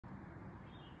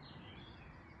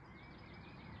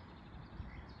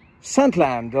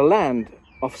Scentland, the land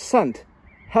of scent.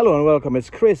 Hello and welcome,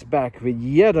 it's Chris back with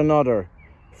yet another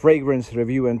fragrance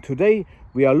review, and today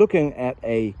we are looking at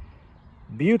a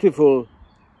beautiful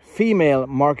female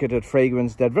marketed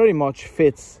fragrance that very much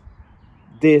fits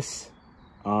this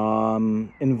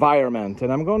environment.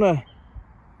 And I'm gonna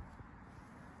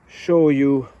show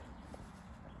you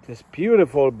this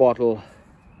beautiful bottle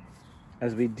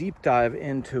as we deep dive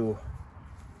into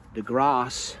the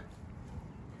grass.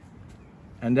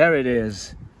 And there it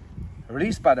is,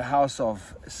 released by the house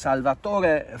of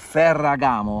Salvatore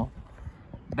Ferragamo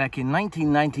back in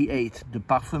 1998. The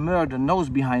parfumeur, the nose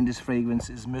behind this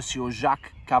fragrance is Monsieur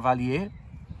Jacques Cavalier.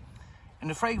 And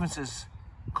the fragrance is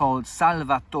called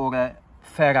Salvatore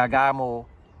Ferragamo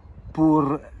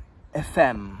pour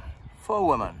Femme, for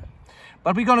women.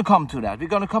 But we're going to come to that. We're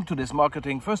going to come to this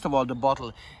marketing. First of all, the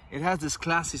bottle. It has this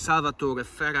classy Salvatore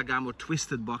Ferragamo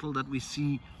twisted bottle that we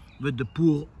see with the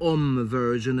Pour Homme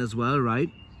version as well, right?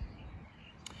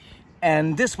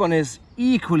 And this one is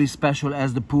equally special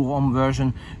as the Pour Homme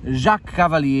version. Jacques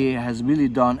Cavalier has really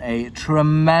done a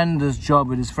tremendous job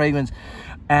with this fragrance.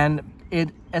 And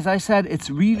it, as I said, it's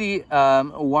really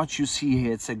what you see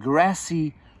here. It's a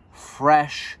grassy,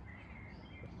 fresh,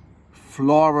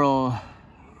 floral,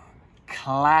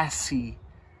 classy,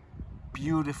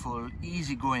 beautiful,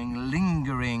 easygoing,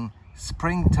 lingering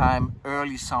springtime,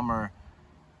 early summer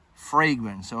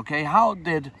fragrance. Okay, how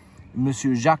did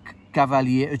Monsieur Jacques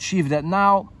Cavalier achieve that?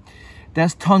 Now,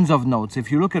 there's tons of notes.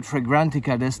 If you look at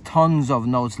Fragrantica, there's tons of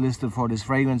notes listed for this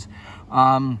fragrance.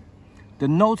 The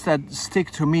notes that stick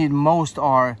to me most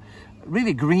are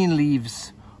really green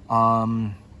leaves,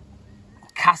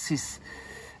 cassis,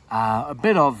 a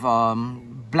bit of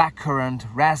blackcurrant,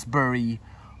 raspberry,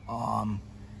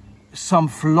 some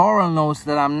floral notes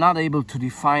that I'm not able to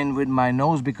define with my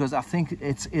nose because I think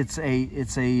it's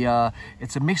a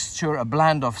mixture, a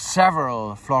blend of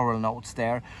several floral notes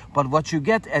there. But what you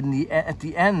get at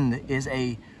the end is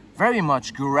a very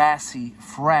much grassy,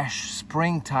 fresh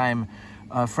springtime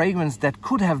fragrance that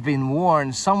could have been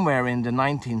worn somewhere in the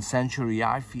 19th century.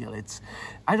 I feel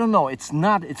I don't know. It's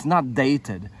not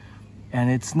dated, and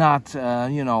it's not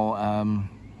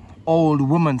old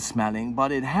woman smelling,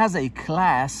 but it has a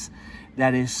class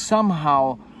that is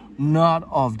somehow not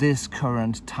of this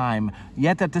current time,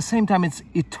 yet at the same time it's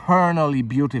eternally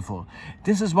beautiful.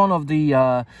 This is one of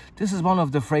the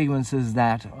fragrances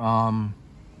that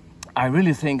I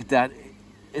really think that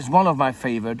is one of my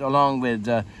favorite, along with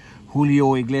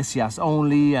Julio Iglesias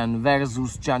Only and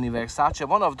Versus Gianni Versace,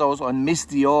 one of those, on Miss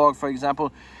Dior, for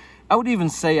example. I would even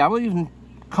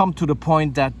come to the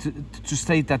point that to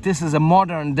state that this is a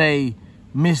modern day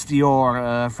Miss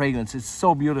Dior fragrance. It's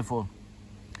so beautiful.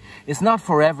 It's not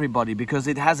for everybody because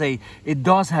it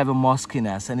does have a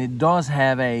muskiness, and it does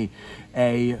have a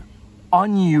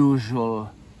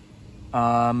unusual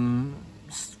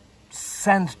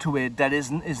scent to it that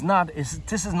this is not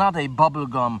a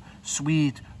bubblegum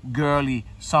sweet girly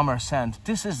summer scent.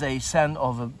 This is a scent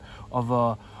of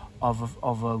a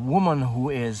woman who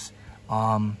is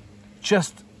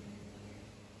just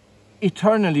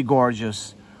eternally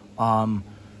gorgeous,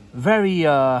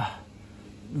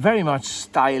 very much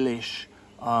stylish,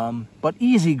 but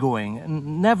easygoing,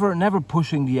 and never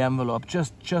pushing the envelope.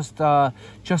 Just a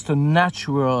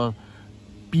natural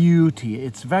beauty.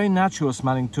 It's very natural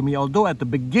smelling to me. Although at the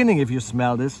beginning, if you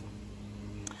smell this,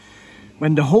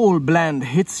 when the whole blend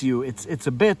hits you, it's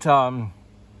a bit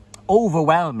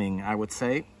overwhelming, I would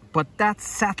say. But that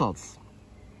settles.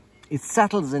 It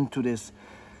settles into this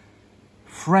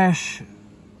fresh,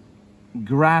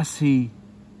 grassy,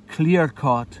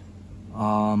 clear-cut,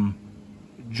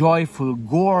 joyful,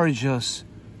 gorgeous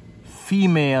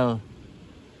female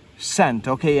scent.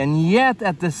 Okay, and yet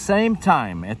at the same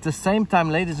time,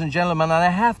 ladies and gentlemen, and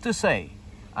I have to say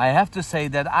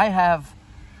that I have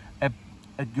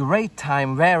a great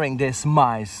time wearing this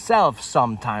myself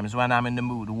sometimes when I'm in the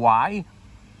mood. Why?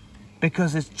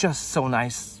 Because it's just so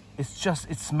nice. It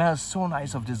smells so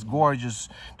nice of this gorgeous,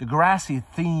 the grassy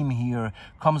theme here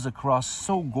comes across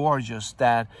so gorgeous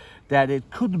that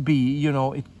it could be,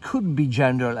 it could be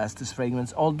genderless, this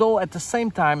fragrance. Although at the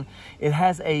same time, it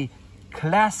has a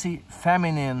classy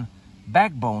feminine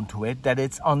backbone to it that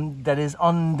is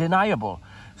undeniable.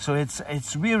 So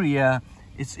it's really a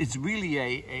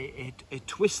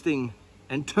twisting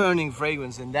and turning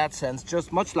fragrance in that sense,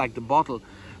 just much like the bottle,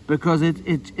 because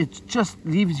it just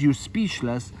leaves you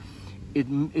speechless.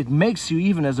 It makes you,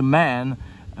 even as a man,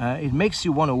 it makes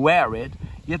you want to wear it,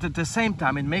 yet at the same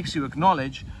time it makes you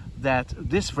acknowledge that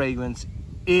this fragrance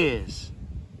is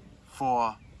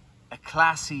for a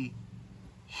classy,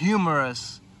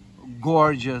 humorous,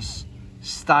 gorgeous,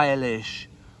 stylish,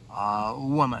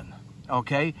 woman.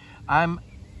 Okay,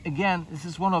 again, this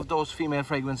is one of those female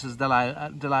fragrances that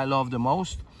I love the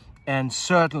most, and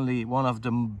certainly one of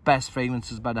the best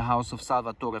fragrances by the house of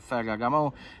Salvatore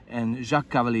Ferragamo, and Jacques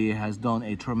Cavalier has done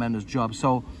a tremendous job.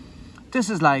 So this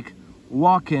is like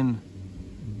walking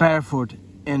barefoot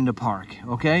in the park.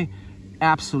 Okay,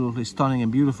 absolutely stunning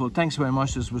and beautiful. Thanks very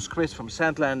much. This was Chris from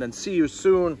Scentland, and see you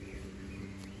soon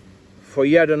for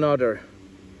yet another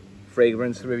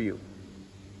fragrance review.